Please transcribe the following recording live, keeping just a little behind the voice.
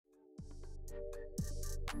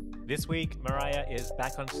This week, Mariah is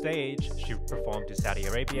back on stage. She performed in Saudi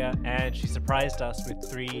Arabia and she surprised us with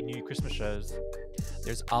 3 new Christmas shows.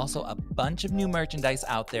 There's also a bunch of new merchandise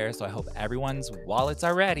out there, so I hope everyone's wallets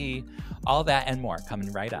are ready. All that and more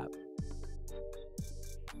coming right up.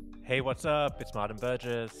 Hey, what's up? It's Martin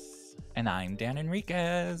Burgess. And I'm Dan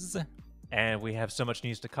Enriquez. And we have so much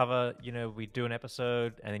news to cover. You know, we do an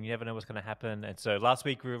episode and then you never know what's going to happen. And so last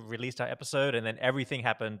week we released our episode and then everything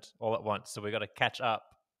happened all at once. So we got to catch up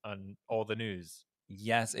on all the news.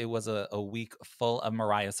 Yes, it was a week full of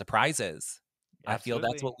Mariah surprises. Absolutely. I feel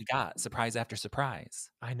that's what we got. Surprise after surprise.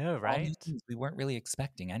 I know, right? We weren't really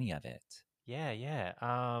expecting any of it. Yeah.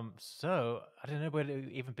 So I don't know where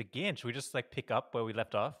to even begin. Should we just pick up where we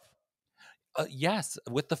left off? Yes,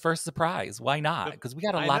 with the first surprise. Why not? Because we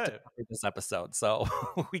got a lot to cover this episode, so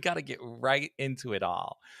we got to get right into it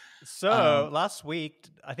all. So last week,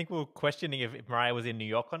 I think we were questioning if Mariah was in New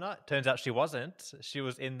York or not. Turns out she wasn't. She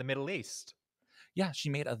was in the Middle East. Yeah, she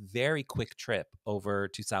made a very quick trip over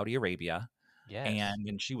to Saudi Arabia. Yes. And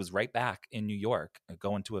then she was right back in New York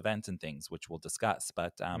going to events and things, which we'll discuss.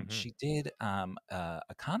 But she did a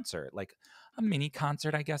concert, like a mini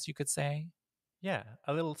concert, I guess you could say. Yeah,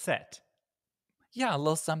 a little set. Yeah, a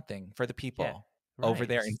little something for the people over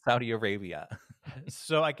there in Saudi Arabia.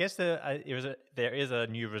 So I guess there is a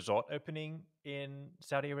new resort opening in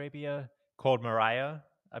Saudi Arabia called Mariah,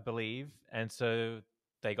 I believe. And so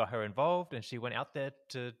they got her involved and she went out there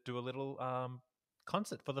to do a little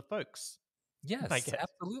concert for the folks. Yes,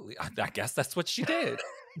 absolutely. I guess that's what she did.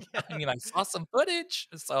 I mean, I saw some footage,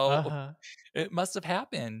 so it must have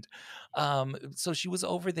happened. So she was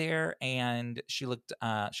over there and she looked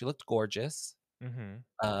gorgeous.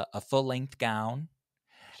 A full-length gown.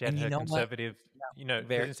 She had her conservative,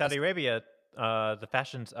 because in Saudi Arabia, the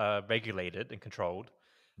fashions are regulated and controlled.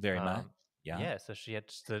 Very much. Yeah, so she had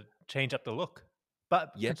to change up the look.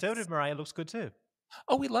 But conservative Mariah looks good too.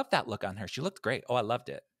 Oh, we loved that look on her. She looked great. Oh, I loved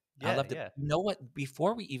it. Yeah, I loved it. Yeah. You know what?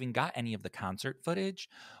 Before we even got any of the concert footage,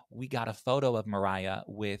 we got a photo of Mariah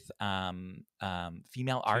with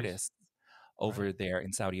female artists over there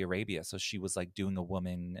in Saudi Arabia. So she was like doing a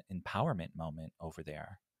woman empowerment moment over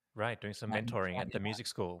there. Right, doing some mentoring at the music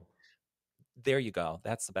school. There you go.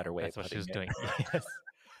 That's the better way of putting it. That's what she was doing. Yes.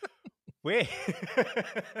 Wait.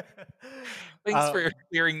 Thanks for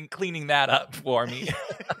cleaning that up for me.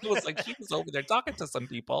 It was like she was over there talking to some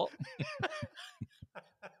people.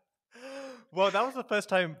 Well, that was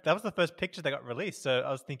the first picture that got released. So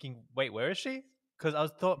I was thinking, wait, where is she? Because I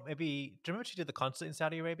thought maybe, do you remember she did the concert in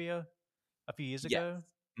Saudi Arabia a few years ago?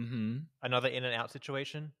 Mm-hmm. Another in and out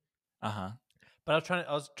situation. Uh-huh. But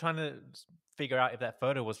I was trying to figure out if that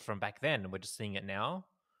photo was from back then and we're just seeing it now.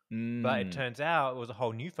 But it turns out it was a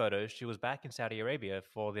whole new photo. She was back in Saudi Arabia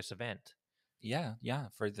for this event. Yeah,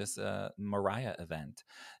 for this Mariah event.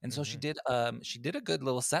 And so she did a good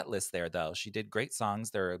little set list there though. She did great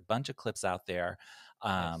songs. There are a bunch of clips out there.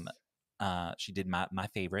 She did my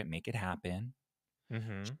favorite, Make It Happen.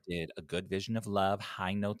 She did A Good Vision of Love,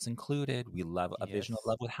 high notes included. We love a vision of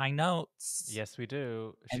love with high notes. Yes, we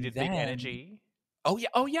do. She did Big Energy. Oh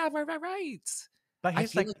yeah, right. But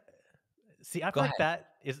here's I feel like that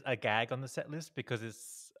is a gag on the set list because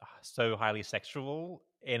it's so highly sexual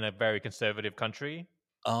in a very conservative country.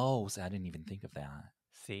 Oh, so I didn't even think of that.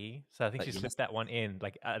 See? So I think she slipped that one in.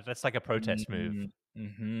 That's like a protest move.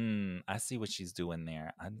 I see what she's doing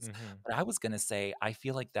there. But I was going to say, I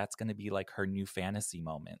feel like that's going to be like her new fantasy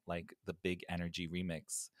moment, like the Big Energy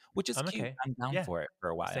remix, which is cute. Okay. I'm down for it for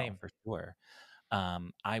a while, for sure.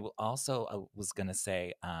 I was going to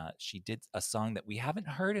say, she did a song that we haven't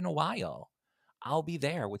heard in a while. I'll Be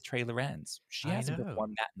There with Trey Lorenz. She hasn't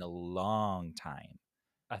performed that in a long time.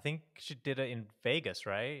 I think she did it in Vegas,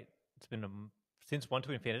 right? It's been since 1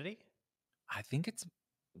 to Infinity? I think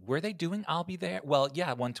were they doing I'll Be There? Well,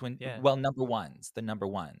 yeah, well, number ones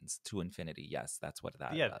to Infinity. Yes, that's what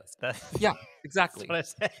that was. Yeah, exactly.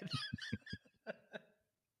 That's what I said.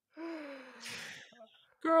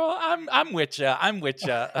 Girl, I'm with you.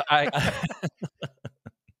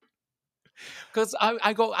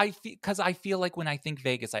 Because I feel like when I think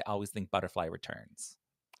Vegas, I always think Butterfly Returns.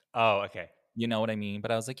 Oh, okay. You know what I mean?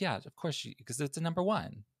 But I was like, yeah, of course, because it's a number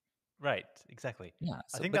one. Right, exactly. Yeah,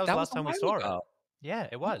 I think that was the last time we saw it. Yeah,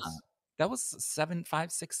 it was. Yeah. That was 7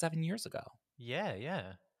 years ago.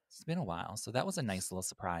 Yeah. It's been a while, so that was a nice little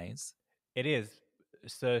surprise. It is.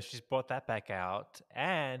 So she's brought that back out,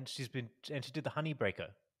 and she did the Honey Breaker.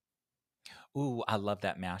 Ooh, I love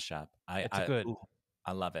that mashup. It's good.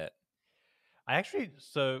 I love it. I actually,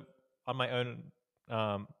 on my own,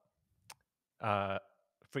 on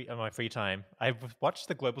my free time, I've watched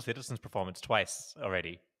the Global Citizens performance twice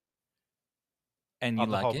already. And you of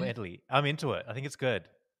the like whole it? medley. I'm into it. I think it's good.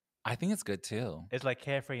 I think it's good too. It's like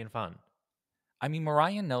carefree and fun. I mean,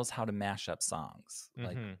 Mariah knows how to mash up songs.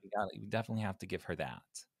 Like you definitely have to give her that.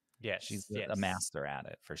 She's Yes, a yes. master at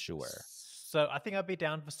it for sure. So I think I'd be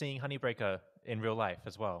down for seeing Honeybreaker in real life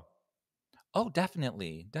as well. Oh,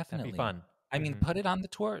 definitely, That'd be definitely. fun. I mean, put it on the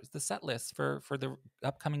tours, the set list for the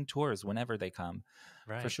upcoming tours whenever they come,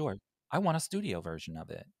 for Right. sure. I want a studio version of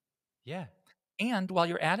it. Yeah. And while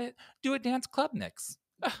you're at it, do a dance club mix.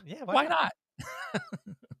 Yeah, Why not?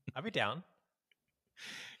 I'll be down.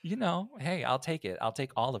 You know, hey, I'll take it. I'll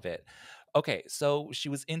take all of it. Okay, so she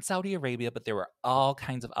was in Saudi Arabia, but there were all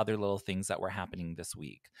kinds of other little things that were happening this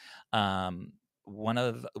week. One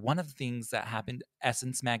of the things that happened,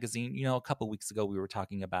 Essence magazine. You know, a couple weeks ago we were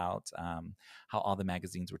talking about how all the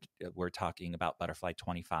magazines were talking about Butterfly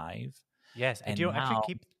 25. Yes, and And do you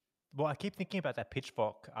actually now, I keep thinking about that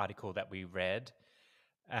Pitchfork article that we read,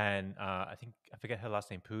 and I forget her last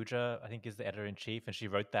name, Pooja, I think is the editor in chief, and she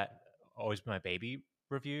wrote that Always Be My Baby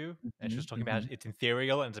review, and she was talking about it's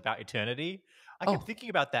ethereal and it's about eternity. I kept oh, thinking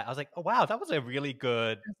about that. I was like, oh wow, that was a really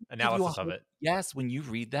good give you a analysis of whole, it. yes. When you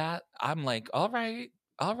read that, I'm like, all right,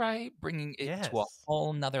 bringing it to a Yes,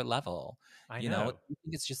 whole nother level. I You know, know. you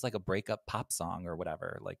think it's just like a breakup pop song or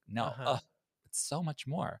whatever. Like, no, Uh-huh. it's so much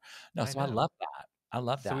more. No, I so I know. love that. I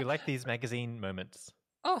love So we that. like these magazine moments.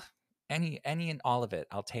 Oh, any and all of it,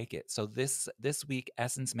 I'll take it. So this week,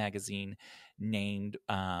 Essence magazine named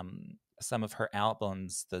some of her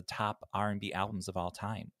albums the top R&B albums of all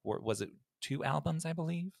time. Or was it 2 albums, I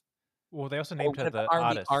believe? Well, they also Or named her was it the R&B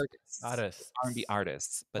artist. artists? R&B Artists.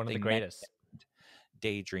 artists, but One of they the mentioned greatest.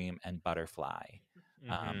 Daydream and Butterfly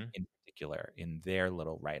Mm-hmm. in particular in their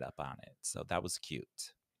little write-up on it. So that was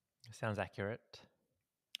cute. Sounds accurate.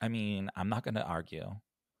 I mean, I'm not going to argue.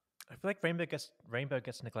 I feel like Rainbow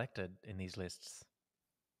gets neglected in these lists.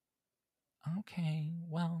 Okay,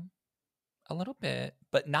 well, a little bit,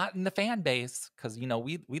 but not in the fan base because you know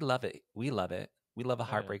we love it. We love it. We love a Oh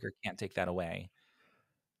yeah. heartbreaker. Can't take that away.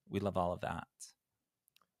 We love all of that.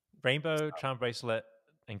 Rainbow, Charm Bracelet,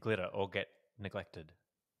 and Glitter all get neglected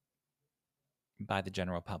By the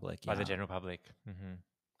general public, by the yeah. general public.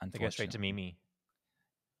 Mm-hmm. They go straight to Unfortunately, Mimi.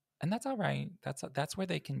 and that's all right. That's where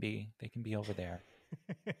they can be. They can be over there.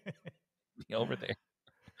 Be over there.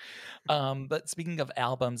 But speaking of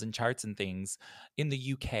albums and charts and things, in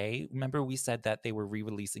the UK, remember we said that they were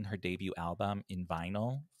re-releasing her debut album in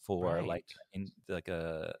vinyl for Right.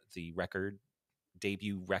 the record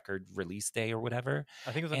debut record release day or whatever.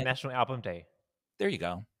 I think it was like And National Album Day. there you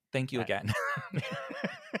go. Thank you That. again.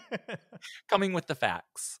 Coming with the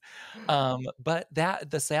facts. But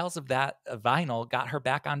the sales of that vinyl got her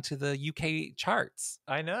back onto the UK charts.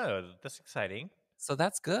 I know. That's exciting. So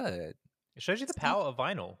that's good. It shows you the See? power of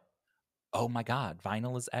vinyl. Oh my God,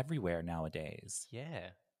 vinyl is everywhere nowadays. Yeah.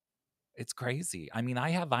 It's crazy. I mean,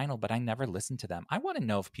 I have vinyl, but I never listen to them. I want to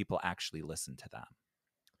know if people actually listen to them.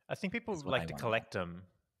 I think people Is what I like to want to know. collect them.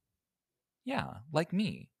 Yeah, like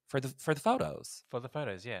me for the photos. For the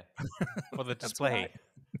photos, yeah. For the That's what display.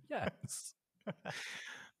 Yes.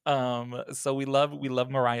 So we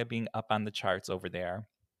love Mariah being up on the charts over there.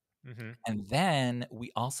 Mm-hmm. And then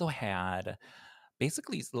we also had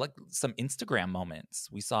basically like some Instagram moments.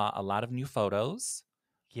 We saw a lot of new photos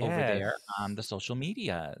over there on the social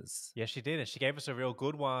medias. Yes, she did. And she gave us a real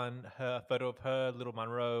good one. Her photo of her, little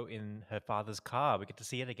Monroe, in her father's car. We get to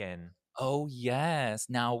see it again. Oh, yes.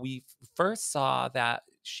 Now, we first saw that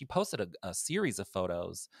she posted a series of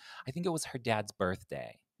photos. I think it was her dad's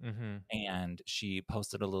birthday. Mm-hmm. And she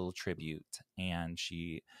posted a little tribute and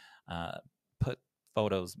she put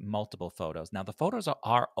multiple photos. Now, the photos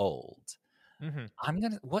are old.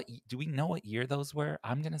 Mm-hmm. What do we know what year those were?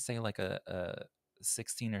 I'm going to say like a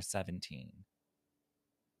 16 or 17.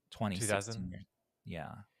 2016. 2000.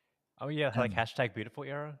 Yeah. Oh, yeah. Like hashtag beautiful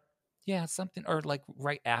era. Yeah, something or like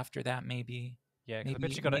right after that, maybe. Yeah, because I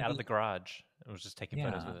bet she got it out of the garage and was just taking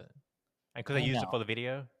photos with it. And because they used it for the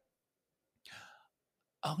video.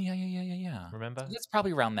 Oh, yeah. Remember? So that's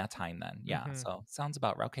probably around that time then. Yeah. Mm-hmm. So sounds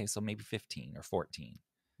about right. Okay. So maybe 15 or 14.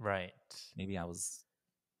 Right. Maybe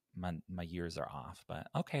my years are off, but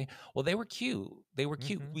okay. Well, they were cute. They were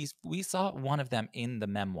cute. We saw one of them in the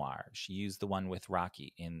memoir. She used the one with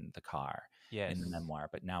Rocky in the car in the memoir,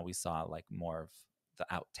 but now we saw like more of the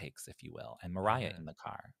outtakes, if you will, and Mariah in the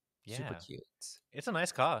car. Yeah. Super cute. It's a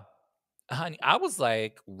nice car. Honey, I was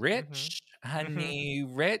like, rich, honey,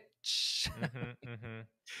 rich.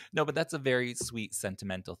 No, but that's a very sweet,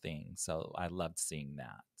 sentimental thing. So I loved seeing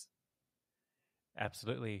that.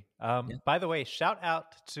 Absolutely. By the way, shout out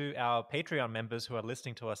to our Patreon members who are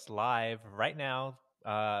listening to us live right now.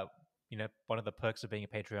 one of the perks of being a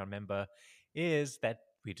Patreon member is that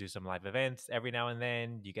we do some live events every now and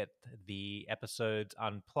then. You get the episodes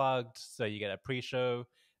unplugged, so you get a pre-show,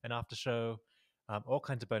 an after-show, all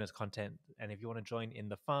kinds of bonus content. And if you want to join in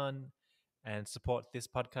the fun and support this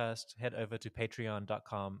podcast, head over to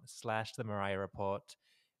patreon.com/the Mariah Report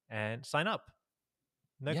and sign up.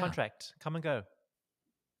 No contract. Come and go.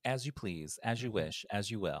 As you please, as you wish,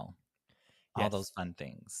 as you will. All those fun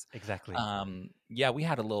things. Exactly. We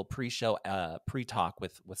had a little pre-show, pre-talk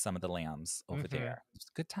with some of the lambs over there. It's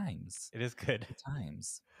good times. It is good. Good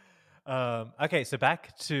times. Okay, so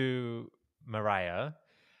back to Mariah.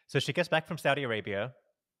 So she gets back from Saudi Arabia.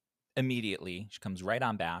 Immediately. She comes right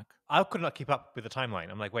on back. I could not keep up with the timeline.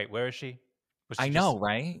 I'm like, wait, where is she? I know,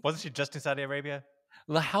 right? Wasn't she just in Saudi Arabia?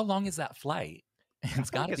 Well, how long is that flight? It's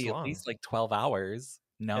got to be at least like 12 hours.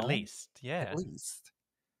 No? At least, yeah. At least.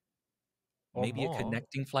 Or maybe more. A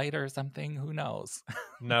connecting flight or something. Who knows?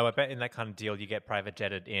 No, I bet in that kind of deal, you get private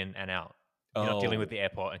jetted in and out. You're not dealing with the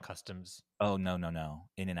airport and customs. Oh, no.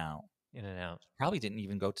 In and out. In and out. Probably didn't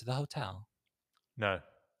even go to the hotel. No.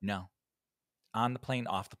 On the plane,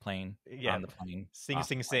 off the plane. Yeah. On the plane.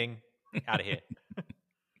 Sing. Out of here.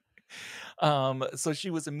 So she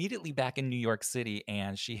was immediately back in New York City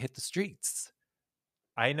and she hit the streets.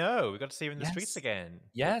 I know. We got to see her in the streets again.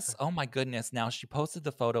 Yes. Oh my goodness. Now she posted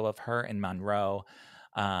the photo of her and Monroe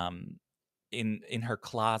in her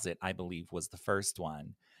closet, I believe was the first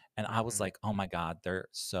one. And I was like, oh my God, they're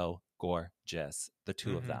so gorgeous. The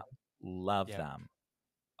two of them. Love them.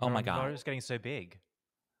 Oh my God. Monroe's getting so big.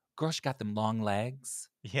 Girl, she got them long legs.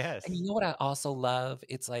 Yes. And you know what I also love?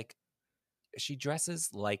 It's like she dresses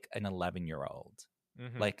like an 11-year-old.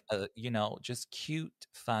 Like a, just cute,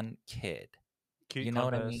 fun kid. Cute, you know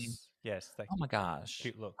what I mean? Yes. Oh my gosh.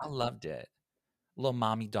 Cute look. I loved it. Little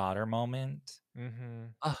mommy-daughter moment.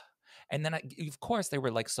 And then, of course, they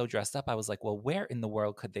were like so dressed up. I was like, well, where in the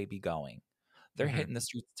world could they be going? They're hitting the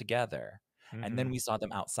streets together. And then we saw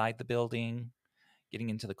them outside the building, getting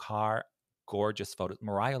into the car. Gorgeous photos.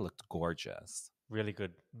 Mariah looked gorgeous. Really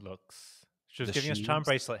good looks. She was giving us charm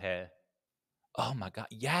bracelet hair. Oh my God.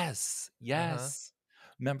 Yes.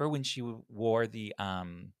 Remember when she wore the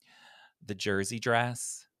jersey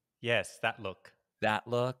dress? Yes, that look. That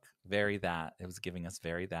look, very that. It was giving us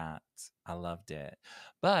very that. I loved it.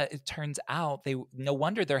 But it turns out no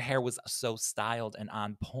wonder their hair was so styled and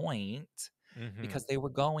on point because they were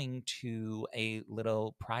going to a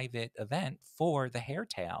little private event for the hair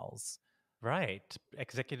tales. Right.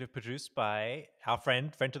 Executive produced by our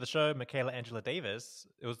friend to the show, Michaela Angela Davis.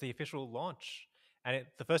 It was the official launch. And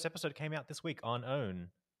the first episode came out this week on OWN.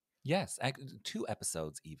 Yes. 2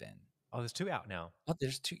 episodes even. Oh, there's 2 out now. Oh,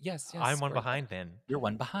 there's 2. Yes. I'm one behind then. You're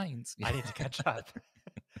one behind. I need to catch up.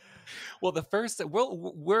 Well, the first,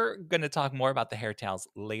 we're going to talk more about the hair tales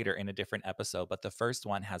later in a different episode, but the first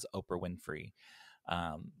one has Oprah Winfrey.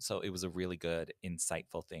 So it was a really good,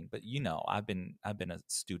 insightful thing. But I've been a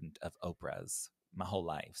student of Oprah's my whole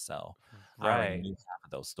life, so I already knew half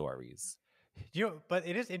of those stories. But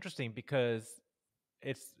it is interesting because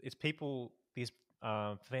it's people, these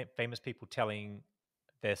famous people telling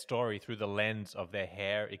their story through the lens of their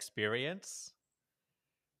hair experience,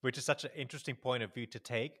 which is such an interesting point of view to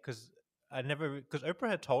take because Oprah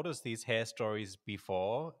had told us these hair stories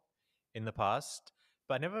before in the past,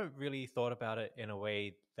 but I never really thought about it in a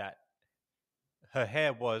way that her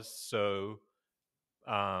hair was so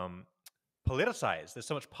politicized. There's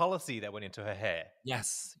so much policy that went into her hair.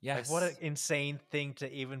 Yes. Like, what an insane thing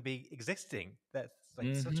to even be existing. That's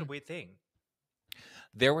like such a weird thing.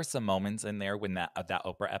 There were some moments in there when that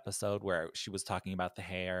Oprah episode where she was talking about the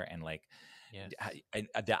hair and like,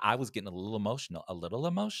 I was getting a little emotional. I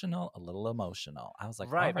was like,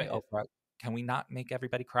 all right, Oprah, can we not make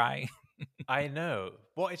everybody cry? I know.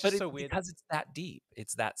 Well, it's just so weird. Because it's that deep.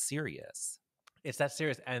 It's that serious.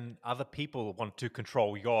 And other people want to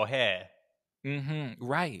control your hair.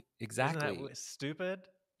 Right. Exactly. Isn't that stupid?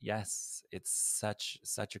 Yes. It's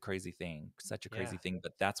such a crazy thing. Such a crazy thing.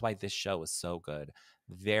 But that's why this show is so good.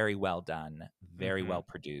 Very well done. Very well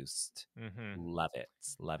produced. Love it.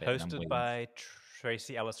 Hosted by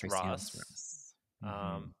Tracy Ellis Ross.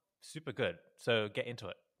 Super good. So get into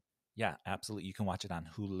it. Yeah, absolutely. You can watch it on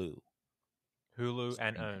Hulu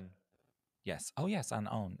and OWN. Yes. Oh, yes, on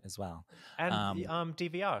OWN as well. And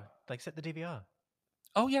DVR. Like, set the DVR.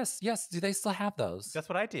 Oh, yes. Do they still have those? That's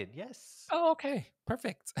what I did. Yes. Oh, okay.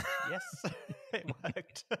 Perfect. Yes. It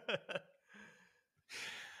worked.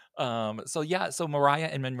 So Mariah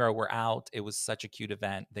and Monroe were out. It was such a cute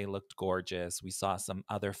event. They looked gorgeous. We saw some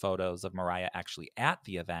other photos of Mariah actually at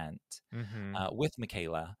the event with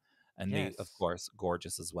Michaela And they, of course,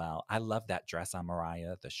 gorgeous as well. I love that dress on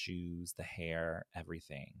Mariah, the shoes, the hair,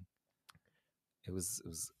 everything. It was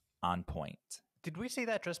on point. Did we see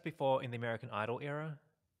that dress before in the American Idol era?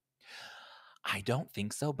 I don't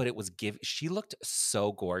think so, but it was she looked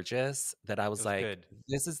so gorgeous that I was like, good.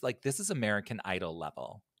 this is American Idol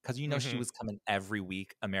level. Because she was coming every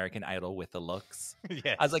week, American Idol with the looks.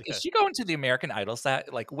 Yes. I was like, is she going to the American Idol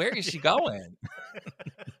set? Like, where is she going?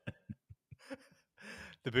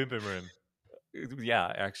 The Boom Boom Room.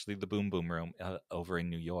 Yeah, actually, the Boom Boom Room over in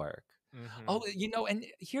New York. Oh, and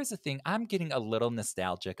here's the thing. I'm getting a little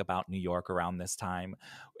nostalgic about New York around this time.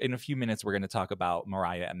 In a few minutes, we're going to talk about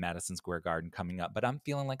Mariah at Madison Square Garden coming up. But I'm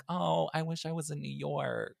feeling like, oh, I wish I was in New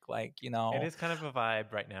York. Like, It is kind of a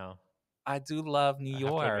vibe right now. I do love New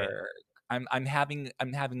York. I'm having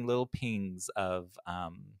little pings of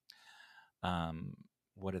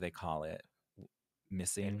what do they call it?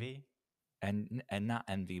 Missing envy, and not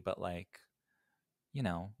envy, but like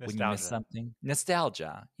nostalgia. When you miss something,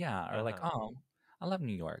 nostalgia. Yeah, or like, oh, I love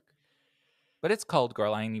New York, but it's cold,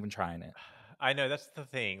 girl. I ain't even trying it. I know, that's the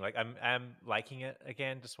thing. Like, I'm liking it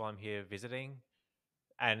again just while I'm here visiting,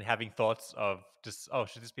 and having thoughts of just, oh,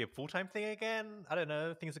 should this be a full-time thing again? I don't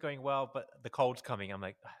know. Things are going well, but the cold's coming. I'm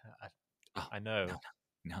like, I know.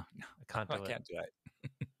 No. I can't do it. I can't do it.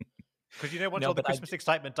 Because once all the Christmas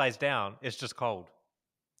excitement dies down, it's just cold.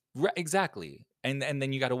 Right, exactly. And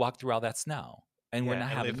then you got to walk through all that snow, and we're not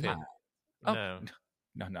having that. Oh,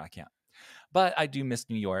 no, I can't. But I do miss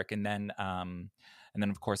New York, and then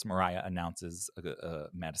of course Mariah announces a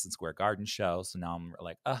Madison Square Garden show. So now I'm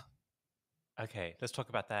like, okay, let's talk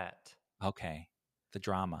about that. Okay, the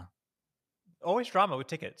drama. Always drama with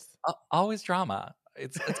tickets. Always drama.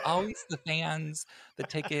 It's always the fans, the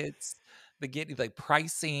tickets, the getting like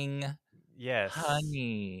pricing. Yes,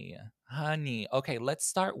 honey. Okay, let's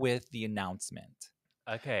start with the announcement.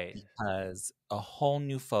 Okay, because a whole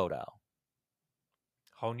new photo.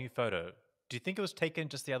 Do you think it was taken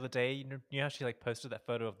just the other day? You know how she like posted that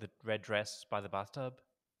photo of the red dress by the bathtub?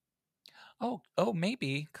 Oh,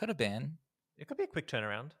 maybe. Could have been. It could be a quick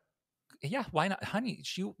turnaround. Yeah, why not? Honey,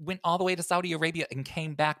 she went all the way to Saudi Arabia and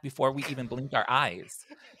came back before we even blinked our eyes.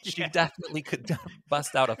 She definitely could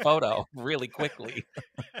bust out a photo really quickly.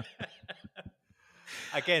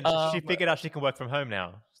 Again, she figured out she can work from home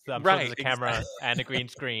now. So I'm sure there's a camera and a green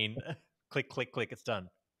screen. Click, click, click. It's done.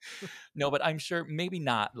 No, but I'm sure maybe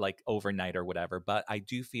not like overnight or whatever. But I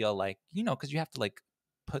do feel like, because you have to like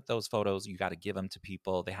put those photos, you got to give them to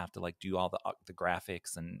people. They have to like do all the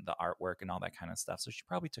graphics and the artwork and all that kind of stuff. So she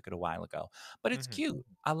probably took it a while ago. But it's cute.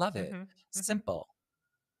 I love it. Simple.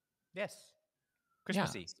 Yes.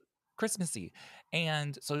 Christmassy. Yeah. Christmassy.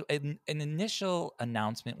 And so an initial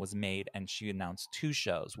announcement was made, and she announced 2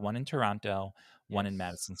 shows, one in Toronto, one in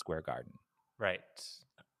Madison Square Garden. Right.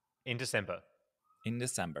 In December.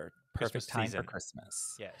 Perfect time for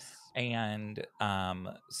Christmas. Yes. And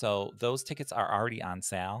so those tickets are already on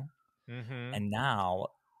sale. And now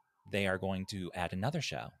they are going to add another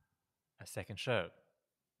show. A second show.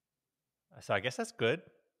 So I guess that's good.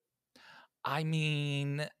 I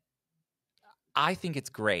mean, I think it's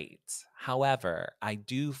great. However, I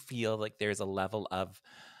do feel like there's a level of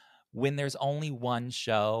when there's only one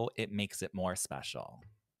show, it makes it more special.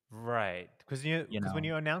 Right. Because when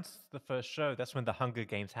you announce the first show, that's when the Hunger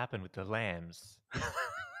Games happen with the lambs.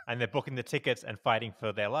 And they're booking the tickets and fighting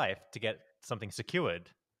for their life to get something secured.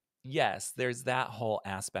 Yes, there's that whole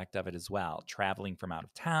aspect of it as well. Traveling from out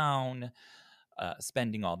of town,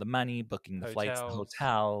 spending all the money, booking the flights, the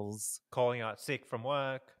hotels. Calling out sick from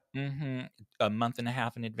work. A month and a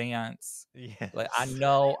half in advance. Yes. Like, I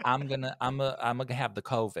know I'm gonna have the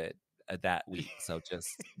COVID that week, so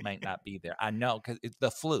just might not be there. I know, because it's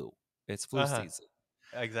the flu. It's flu season.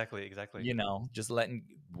 Exactly. Just letting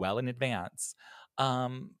well in advance.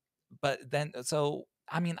 But then, so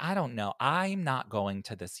I mean, I don't know. I'm not going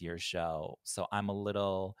to this year's show, so I'm a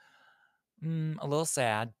little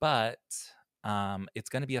sad. But it's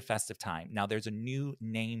going to be a festive time. Now, there's a new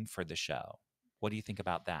name for the show. What do you think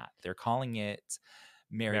about that? They're calling it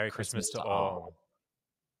Merry Christmas to All.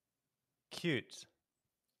 Cute.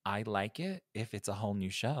 I like it. If it's a whole new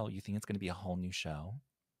show, you think it's going to be a whole new show?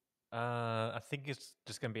 I think it's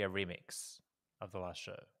just going to be a remix of the last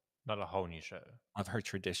show, not a whole new show. Of her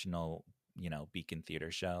traditional, Beacon Theater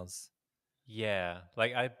shows? Yeah.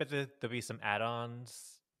 Like, I bet there'll be some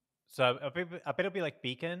add-ons. So I bet it'll be like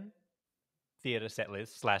Beacon Theater set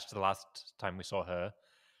list / the last time we saw her.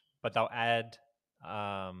 But they'll add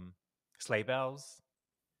Sleigh Bells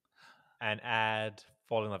and add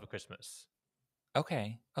Fall in Love with Christmas.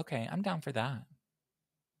 Okay, I'm down for that.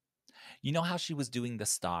 You know how she was doing the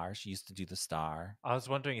Star? She used to do the Star. I was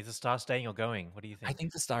wondering, is the Star staying or going? What do you I think?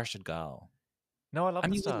 think the Star should go. No, I love I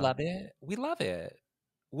the mean, we Star. love it. We love it.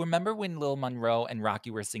 Remember when Lil Monroe and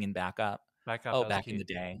Rocky were singing Back Up? Back up. Oh, That was back in cute.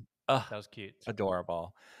 the day. Ugh, That was cute.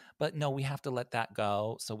 adorable. But no, we have to let that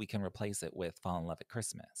go so we can replace it with Fall in Love at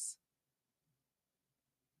Christmas.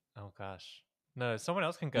 Oh gosh. No, someone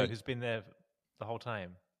else can go You, who's been there the whole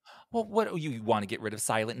time. well, what you want to get rid of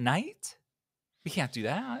Silent Night? We can't do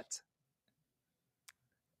that.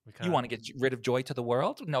 We You can't. want to get rid of Joy to the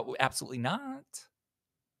World? No, absolutely not.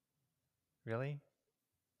 Really?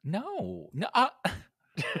 No, no, No,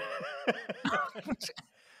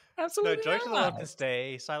 absolutely Joy to the World not. can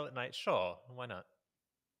stay. Silent Night, sure. Why not?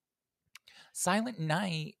 Silent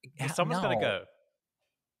Night, Someone's got to no, go.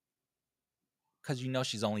 because you know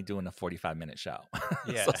she's only doing a 45-minute show.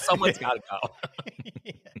 Yeah. So someone's got to go.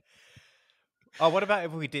 Yeah. Oh, what about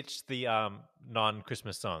if we ditch the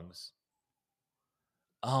non-Christmas songs?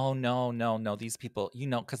 Oh, no. These people,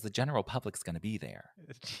 because the general public's going to be there.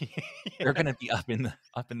 Yeah. They're going to be up in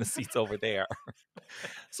the seats over there.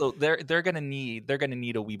 So they're going to need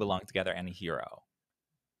a We Belong Together and a Hero.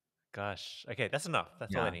 Gosh. Okay, that's enough.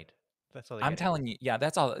 That's all I need. That's all I'm telling you. Yeah,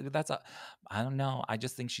 that's all. I don't know. I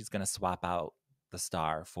just think she's going to swap out the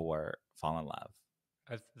Star for Fall in Love.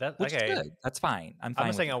 Which is good. That's fine. I'm fine.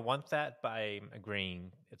 I'm saying I want that, but I'm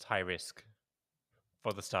agreeing it's high risk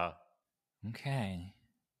for the Star. Okay.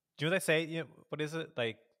 Do you know what they say? What is it?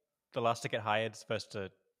 Like, the last to get hired is first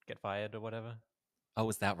to get fired or whatever? Oh,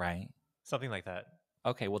 is that right? Something like that.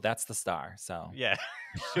 Okay, well, that's the Star, so. Yeah.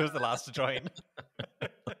 She was the last to join.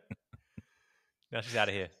 Now she's out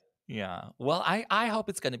of here. Yeah. Well, I hope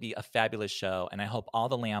it's going to be a fabulous show, and I hope all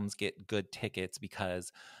the lambs get good tickets,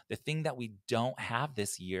 because the thing that we don't have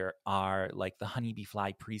this year are like the Honeybee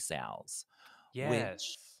Fly pre-sales. Yes.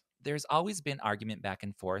 Which there's always been argument back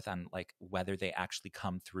and forth on like whether they actually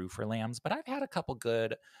come through for lambs, but I've had a couple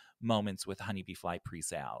good moments with Honeybee Fly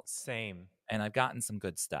pre-sales. Same. And I've gotten some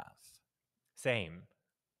good stuff. Same.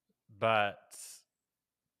 But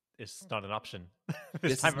it's not an option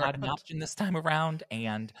this is not an option this time around,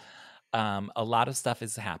 and a lot of stuff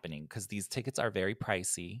is happening because these tickets are very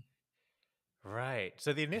pricey. Right.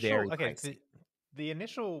 So the initial the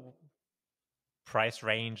initial price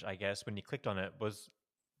range, I guess, when you clicked on it was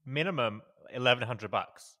minimum $1,100.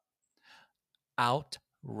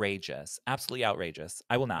 Outrageous. Absolutely outrageous.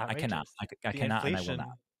 I will not. I cannot. I cannot, and I will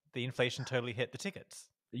not. The inflation totally hit the tickets.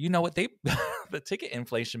 You know what? The ticket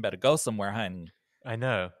inflation better go somewhere, honey. I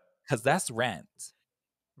know. Because that's rent.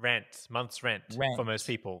 Month's rent for most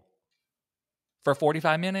people. For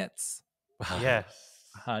 45 minutes? Yes.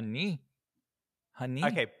 Honey.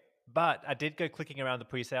 Okay, but I did go clicking around the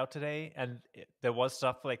pre-sale today, and there was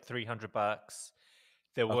stuff for like $300.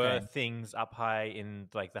 There were things up high in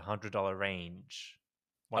like the $100 range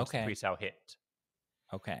once the pre-sale hit.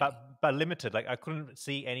 Okay. But limited. Like, I couldn't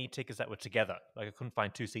see any tickets that were together. Like, I couldn't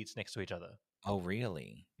find two seats next to each other. Oh,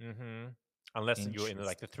 really? Mm-hmm. Unless you were in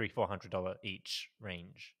like the $300-$400 each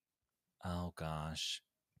range. Oh gosh.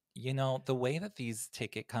 The way that these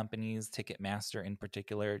ticket companies, Ticketmaster in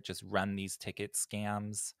particular, just run these ticket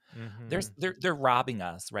scams, they're robbing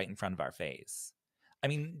us right in front of our face. I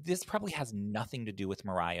mean, this probably has nothing to do with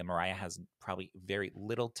Mariah. Mariah has probably very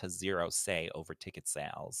little to zero say over ticket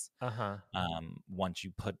sales. Once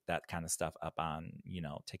you put that kind of stuff up on,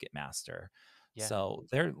 Ticketmaster. Yeah. So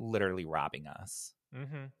they're literally robbing us.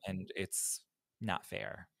 And it's not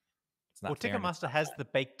fair. It's not fair. Ticketmaster has the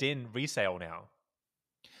baked-in resale now.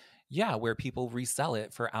 Yeah, where people resell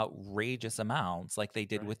it for outrageous amounts, like they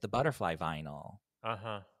did with the butterfly vinyl.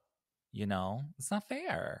 It's not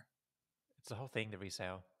fair. It's the whole thing, the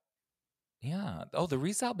resale. Yeah. Oh, the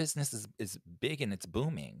resale business is big and it's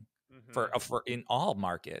booming for in all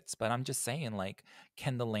markets. But I'm just saying, like,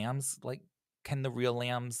 can the real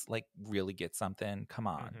lambs like really get something? Come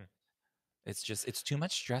on. It's too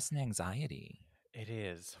much stress and anxiety. It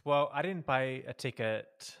is. Well, I didn't buy a ticket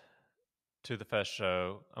to the first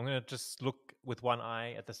show. I'm going to just look with one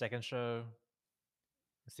eye at the second show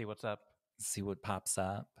and see what's up. See what pops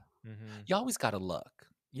up. You always got to look.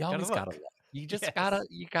 You always got to look. You just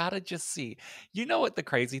you gotta just see. You know what the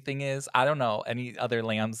crazy thing is? I don't know any other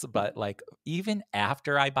lambs, but like even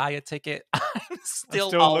after I buy a ticket, I'm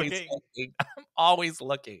still always looking. I'm always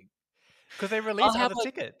looking. Because they release other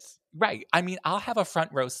tickets. Right. I mean, I'll have a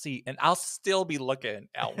front row seat and I'll still be looking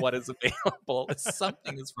at what is available.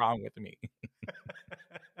 Something is wrong with me.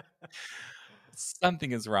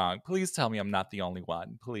 Something is wrong. Please tell me I'm not the only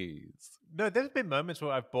one. Please. No, there's been moments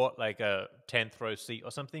where I've bought like a 10th row seat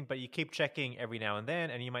or something, but you keep checking every now and then,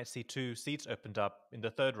 and you might see two seats opened up in the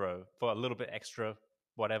third row for a little bit extra,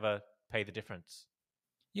 whatever pay the difference.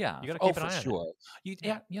 Yeah. You got to Oh, keep an for eye on it. sure.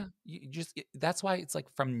 Yeah. You just that's why it's like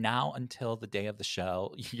from now until the day of the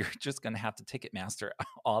show, you're just gonna have to Ticketmaster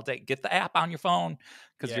all day. Get the app on your phone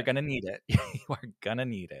because you're gonna need it. You are gonna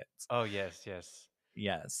need it. Oh yes, yes.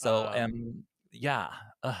 Yeah. So yeah.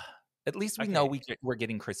 At least we know Okay. we're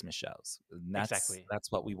getting Christmas shows. And Exactly.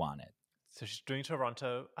 that's what we wanted. So she's doing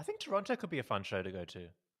Toronto. I think Toronto could be a fun show to go to.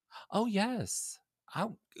 Oh yes. I,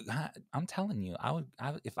 I'm telling you,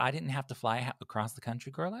 if I didn't have to fly across the country,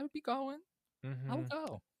 girl, I would be going. I would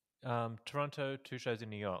go. Toronto, 2 shows in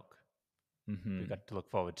New York. We Mm-hmm. got to look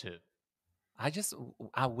forward to.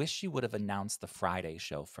 I wish you would have announced the Friday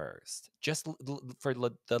show first, just for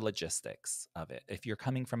the logistics of it. If you're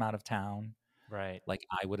coming from out of town, Right. like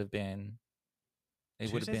I would have been,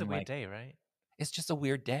 it would have Tuesday's a been weird like, day, right? it's just a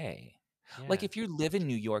weird day. Like Yeah. if you live in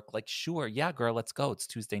New York, like sure, yeah, girl, let's go. It's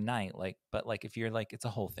Tuesday night. Like, but like if you're like, it's a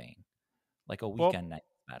whole thing. Like a Well, weekend night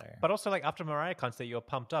is better. but also like after Mariah concert, you're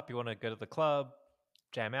pumped up. You want to go to the club,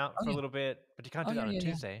 jam out Oh for a yeah. little bit, but you can't Oh do that yeah, on a yeah,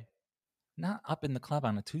 yeah. Tuesday. Not up in the club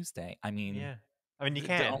on a Tuesday. I mean, Yeah. I mean, you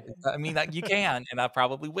can. you can, and I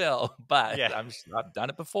probably will, but Yeah. I've done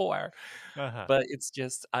it before. Uh-huh. But it's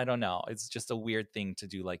just, I don't know. It's just a weird thing to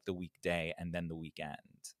do like the weekday and then the weekend.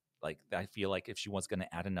 Like I feel like if she was going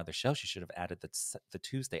to add another show, she should have added the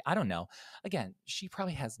Tuesday. I don't know. Again, she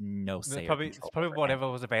probably has no say or It's control probably over whatever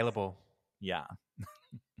anything. was available. Yeah.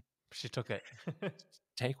 She took it.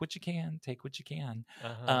 Take what you can. Take what you can.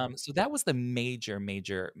 Uh-huh. So that was the major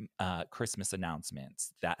Christmas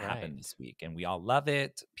announcements that happened this week, and we all love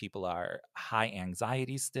it. People are high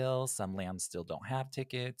anxiety still. Some lambs still don't have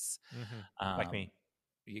tickets. Like me.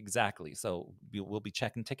 Exactly. So we'll be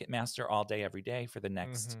checking Ticketmaster all day, every day for the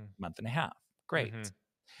next month and a half. Great.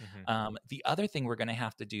 The other thing we're going to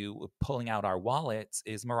have to do with pulling out our wallets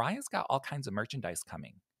is Mariah's got all kinds of merchandise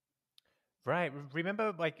coming. Right.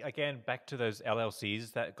 Remember, like, again, back to those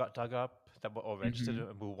LLCs that got dug up that were all registered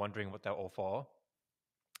and we were wondering what they're all for?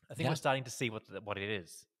 I think we're starting to see what it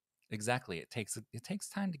is. Exactly. It takes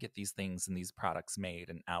time to get these things and these products made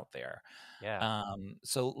and out there. Yeah.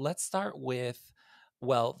 So let's start with,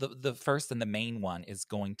 well, the first and the main one is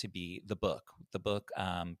going to be the book. The book,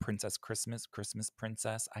 Princess Christmas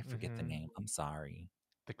Princess. I forget the name. I'm sorry.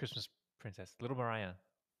 The Christmas Princess, Little Mariah.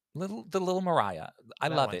 The little Mariah. I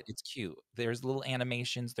That love one. it. It's cute. There's little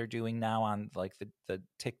animations they're doing now on like the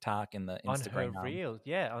TikTok and the Instagram. On her reels.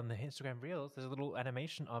 Yeah, on the Instagram reels, there's a little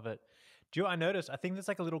animation of it. Do you know what I noticed? I think there's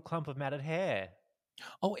like a little clump of matted hair.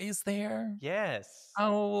 Oh, is there? Yes.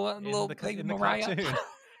 Oh, little baby Mariah. Cartoon.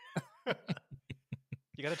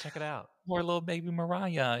 You got to check it out. Poor little baby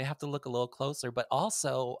Mariah. I have to look a little closer. But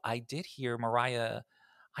also, I did hear Mariah,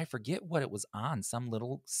 I forget what it was on, some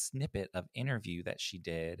little snippet of interview that she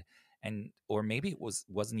did. And or maybe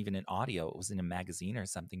wasn't even in audio, it was in a magazine or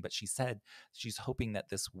something. But she said she's hoping that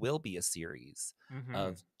this will be a series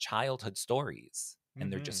of childhood stories. And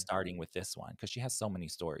they're just starting with this one because she has so many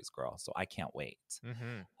stories, girl. So I can't wait.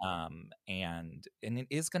 And it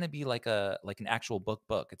is going to be like an actual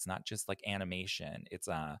book. It's not just like animation. It's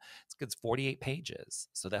 48 pages,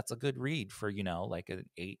 so that's a good read for like an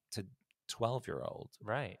 8 to 12-year-old,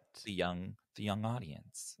 right? The young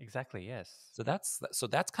audience. Exactly. Yes. So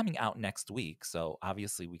that's coming out next week. So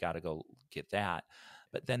obviously we got to go get that.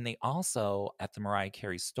 But then they also at the Mariah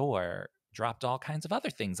Carey store dropped all kinds of other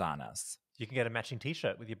things on us. You can get a matching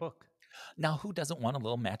T-shirt with your book. Now, who doesn't want a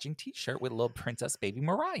little matching T-shirt with a little Princess Baby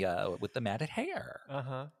Mariah with the matted hair?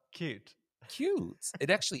 Cute. It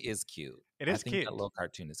actually is cute. It is I think cute. that little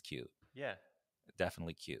cartoon is cute. Yeah.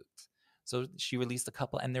 Definitely cute. So she released a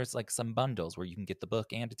couple, and there's like some bundles where you can get the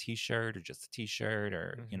book and a T-shirt, or just a T-shirt,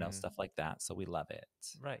 or stuff like that. So we love it.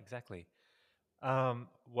 Right. Exactly.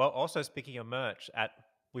 Well, also speaking of merch,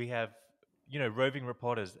 we have roving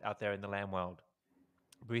reporters out there in the lamb world.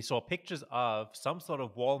 We saw pictures of some sort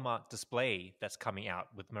of Walmart display that's coming out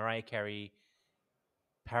with Mariah Carey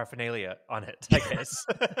paraphernalia on it, I guess.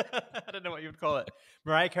 I don't know what you would call it.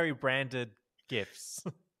 Mariah Carey branded gifts.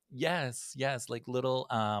 Yes, like little,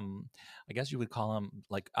 I guess you would call them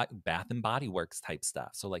like Bath and Body Works type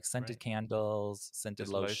stuff. So like scented candles, scented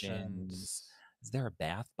lotions. Is there a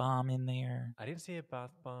bath bomb in there? I didn't see a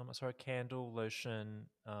bath bomb. I saw a candle, lotion,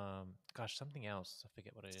 something else. I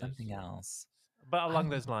forget what it is. Something else. But along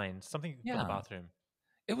those lines, something for the bathroom.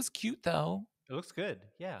 It was cute though. It looks good.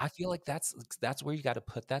 Yeah. I feel like that's where you got to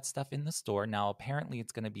put that stuff in the store. Now, apparently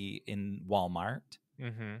it's going to be in Walmart.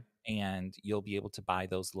 And you'll be able to buy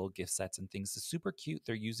those little gift sets and things. It's super cute.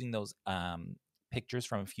 They're using those pictures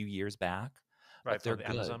from a few years back. Right, but they're the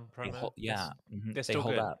good. Amazon promo. They're still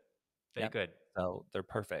hold good. up. They're good. So they're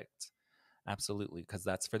perfect. Absolutely, because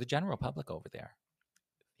that's for the general public over there.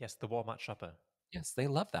 Yes, the Walmart shopper. Yes, they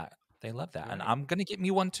love that. They love that, Right. and I'm gonna get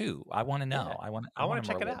me one too. I want to know. Yeah. I want to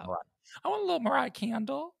check it little out. Mariah. I want a little Mariah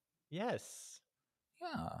candle. Yes.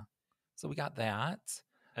 Yeah. So we got that.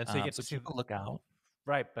 And so you get So to see keep a lookout.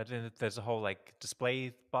 right, but then there's a whole like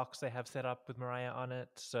display box they have set up with Mariah on it.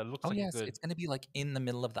 So it looks Oh like a yes, good it's gonna be like in the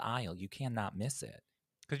middle of the aisle. You cannot miss it.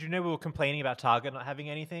 because we were complaining about Target not having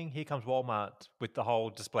anything. Here comes Walmart with the whole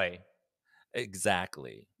display.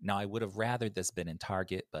 Exactly. Now I would have rather this been in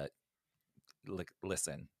Target, but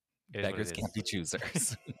listen, It is what it beggars can't is. be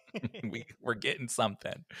choosers. We're getting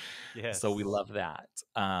something. Yes. So we love that.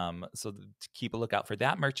 So to keep a lookout for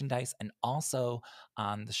that merchandise, and also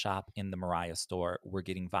on the shop in the Mariah store, we're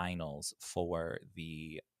getting vinyls for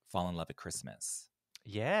the Fall in Love at Christmas.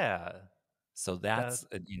 Yeah. So that's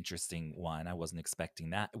an interesting one. I wasn't expecting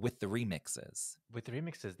that with the remixes. With the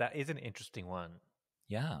remixes, that is an interesting one.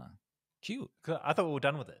 Yeah. Cute. I thought we were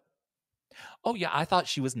done with it. Oh yeah, I thought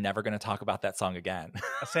she was never going to talk about that song again.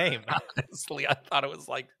 Same. Honestly, I thought it was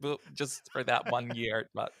like just for that 1 year,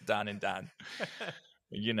 but done and done.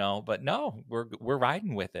 But no, we're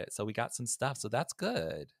riding with it. So we got some stuff. So that's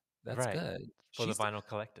good. That's right. good. For the vinyl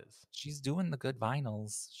collectors. She's doing the good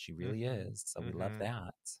vinyls. She really is. So we love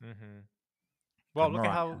that. Well, Good look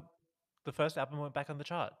at Mariah. how the first album went back on the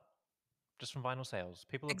chart just from vinyl sales.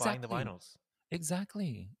 People are buying the vinyls.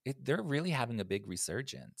 Exactly. They're really having a big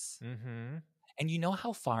resurgence. And you know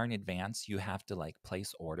how far in advance you have to like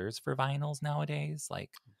place orders for vinyls nowadays?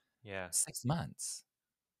 Like 6 months.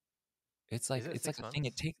 It's like it it's like a months?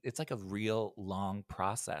 thing. It's like a real long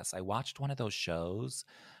process. I watched one of those shows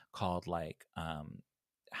called like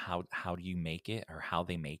how do you make it or how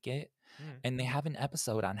they make it. And they have an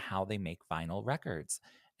episode on how they make vinyl records.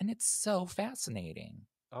 And it's so fascinating.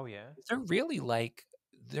 Oh yeah. They're really like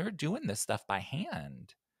they're doing this stuff by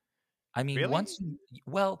hand. I mean,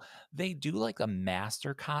 really? they do like a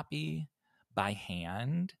master copy by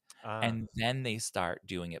hand and then they start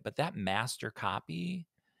doing it. But that master copy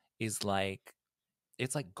is like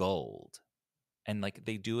it's like gold. And like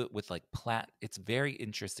they do it with like it's very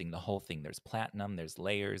interesting, the whole thing. There's platinum, there's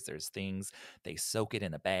layers, there's things. They soak it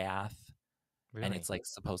in a bath. Really? And it's like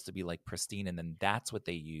supposed to be like pristine, and then that's what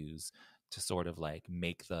they use to sort of like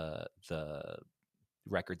make the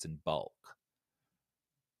records in bulk.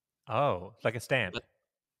 Oh, like a stamp.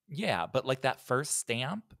 But like that first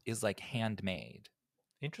stamp is like handmade.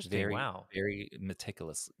 Interesting. Very, Wow. very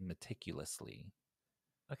meticulously.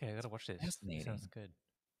 Okay, I gotta watch this. Fascinating. Sounds good.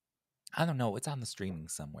 I don't know. It's on the streaming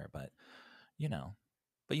somewhere, but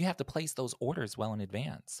but you have to place those orders well in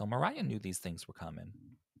advance. So Mariah knew these things were coming.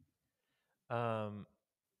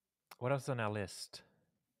 What else on our list?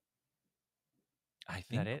 I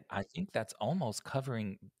think that's almost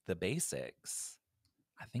covering the basics.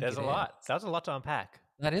 I think there's a lot. That's a lot to unpack.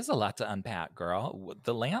 That is a lot to unpack, girl.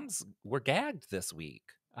 The lambs were gagged this week.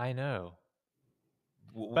 I know.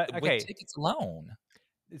 But okay, with tickets alone.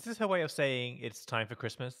 Is this her way of saying it's time for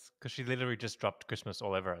Christmas? Because she literally just dropped Christmas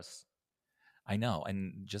all over us. I know.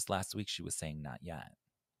 And just last week she was saying not yet.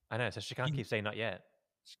 I know. So she can't keep saying not yet.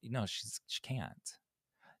 No, she can't.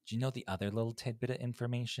 Do you know the other little tidbit of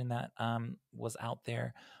information that was out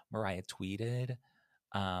there? Mariah tweeted.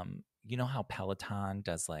 You know how Peloton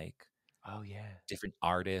does like different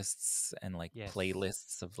artists and like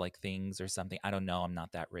playlists of like things or something? I don't know. I'm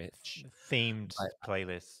not that rich. Themed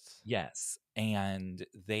playlists. Yes. And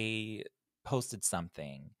they posted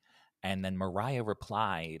something and then Mariah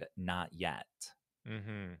replied, not yet.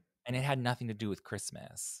 And it had nothing to do with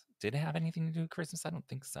Christmas. Did it have anything to do with Christmas? I don't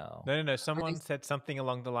think so. No. Someone said something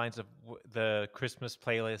along the lines of the Christmas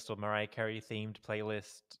playlist or Mariah Carey themed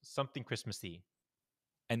playlist, something Christmassy.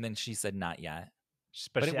 And then she said, not yet.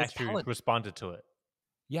 But she actually responded to it.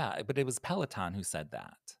 Yeah, but it was Peloton who said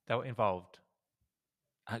that. That were involved.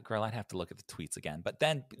 Girl, I'd have to look at the tweets again. But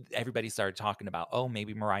then everybody started talking about, oh,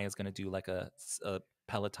 maybe Mariah's going to do like a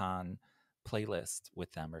Peloton playlist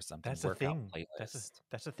with them or something. That's a thing.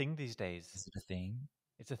 That's a thing these days. Is it a thing?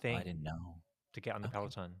 It's a thing. I didn't know. To get on the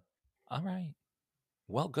Peloton. All right.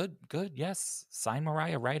 Well, good. Yes. Sign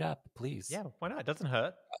Mariah right up, please. Yeah, why not? It doesn't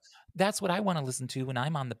hurt. That's what I want to listen to when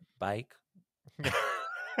I'm on the bike.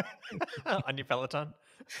 On your Peloton?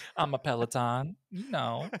 I'm a Peloton.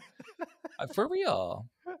 For real.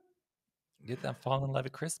 Get that Fall in Love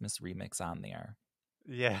at Christmas remix on there.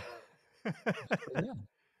 Yeah.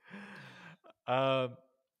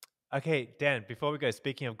 Okay, Dan, before we go,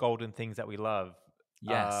 speaking of golden things that we love.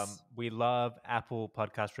 Yes. We love Apple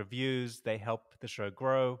Podcast reviews. They help the show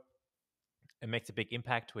grow. It makes a big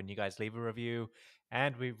impact when you guys leave a review.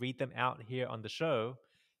 And we read them out here on the show.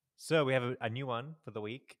 So we have a new one for the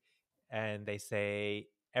week. And they say,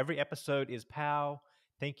 every episode is pow.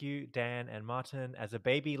 Thank you, Dan and Martin. As a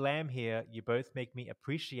baby lamb here, you both make me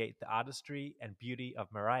appreciate the artistry and beauty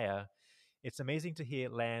of Mariah. It's amazing to hear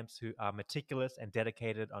lambs who are meticulous and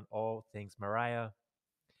dedicated on all things Mariah.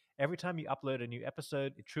 Every time you upload a new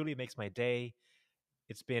episode, it truly makes my day.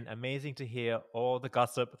 It's been amazing to hear all the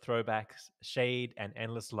gossip, throwbacks, shade, and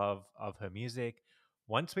endless love of her music.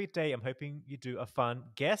 One sweet day, I'm hoping you do a fun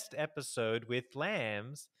guest episode with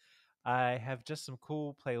lambs. I have just some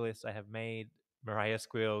cool playlists I have made: Mariah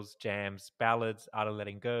squeals, jams, ballads, Out of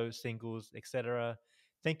Letting Go, singles, etc.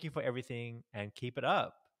 Thank you for everything and keep it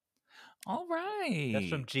up. All That's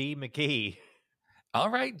from right. G McGee. All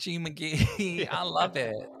right, G McGee. I love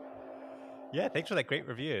it. Yeah, thanks for that great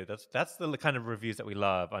review. That's the kind of reviews that we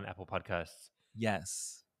love on Apple Podcasts.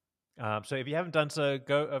 Yes. So if you haven't done so,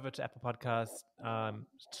 go over to Apple Podcasts,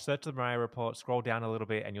 search the Mariah Report, scroll down a little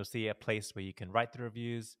bit, and you'll see a place where you can write the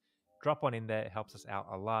reviews. Drop one in there. It helps us out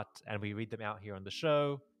a lot, and we read them out here on the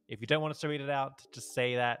show. If you don't want us to read it out, just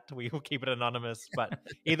say that. We will keep it anonymous. But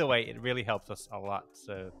either way, it really helps us a lot.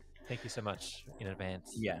 So thank you so much in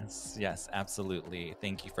advance. Yes, absolutely.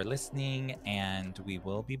 Thank you for listening, and we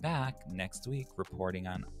will be back next week reporting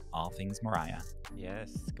on all things Mariah.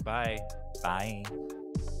 Yes. Goodbye. Bye.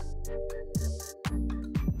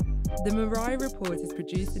 The Mariah Report is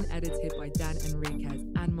produced and edited by Dan Enriquez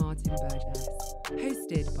and Martin Burgess.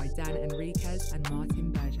 Hosted by Dan Enriquez and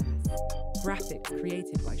Martin Burgess. Graphics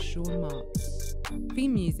created by Sean Marks.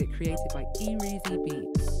 Theme music created by Ereezy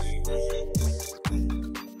Beatz.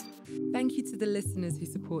 Thank you to the listeners who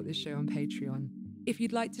support the show on Patreon. If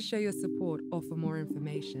you'd like to show your support or for more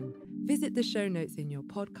information, visit the show notes in your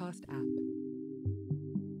podcast app.